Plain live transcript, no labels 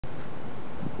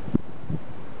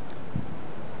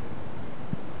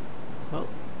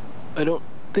I don't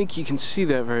think you can see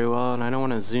that very well, and I don't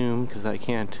want to zoom because I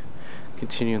can't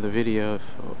continue the video,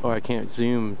 or I can't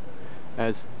zoom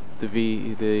as the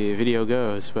video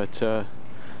goes, but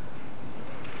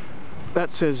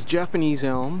that says Japanese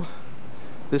Elm.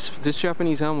 This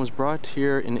Japanese elm was brought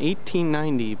here in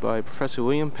 1890 by Professor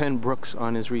William Penn Brooks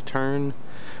on his return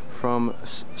from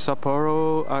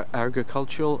Sapporo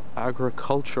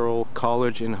Agricultural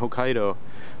College in Hokkaido,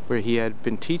 where he had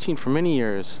been teaching for many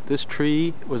years. This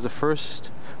tree was the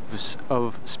first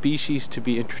of species to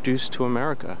be introduced to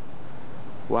America.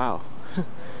 Wow.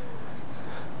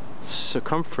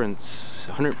 Circumference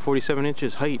 147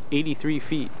 inches, height 83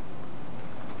 feet.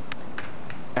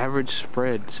 Average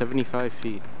spread 75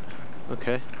 feet.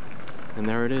 Okay, and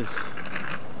there it is.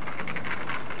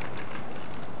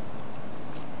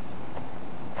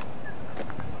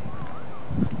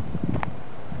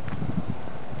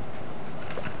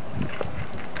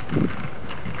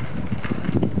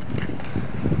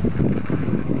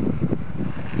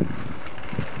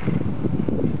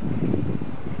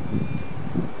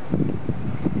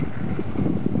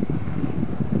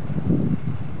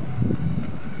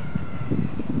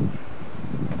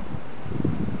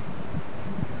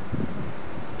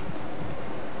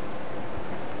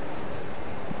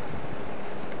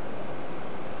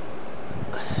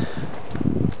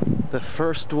 The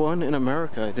first one in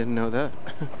America. I didn't know that.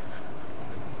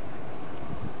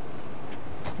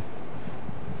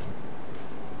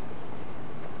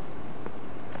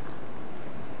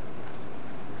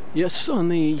 Yes,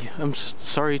 I'm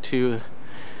sorry to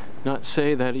not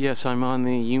say that, yes, I'm on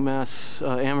the Umass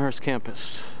Amherst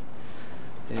campus.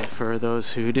 For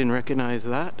those who didn't recognize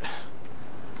that.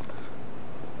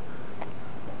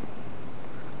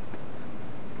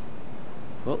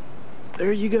 Well,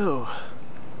 there you go.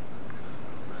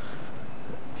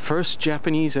 First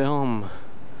Japanese elm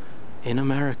in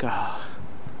America.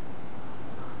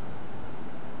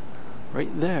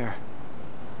 Right there.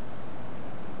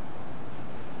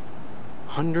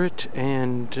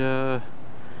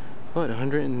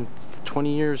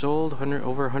 120 years old?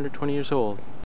 Over 120 years old.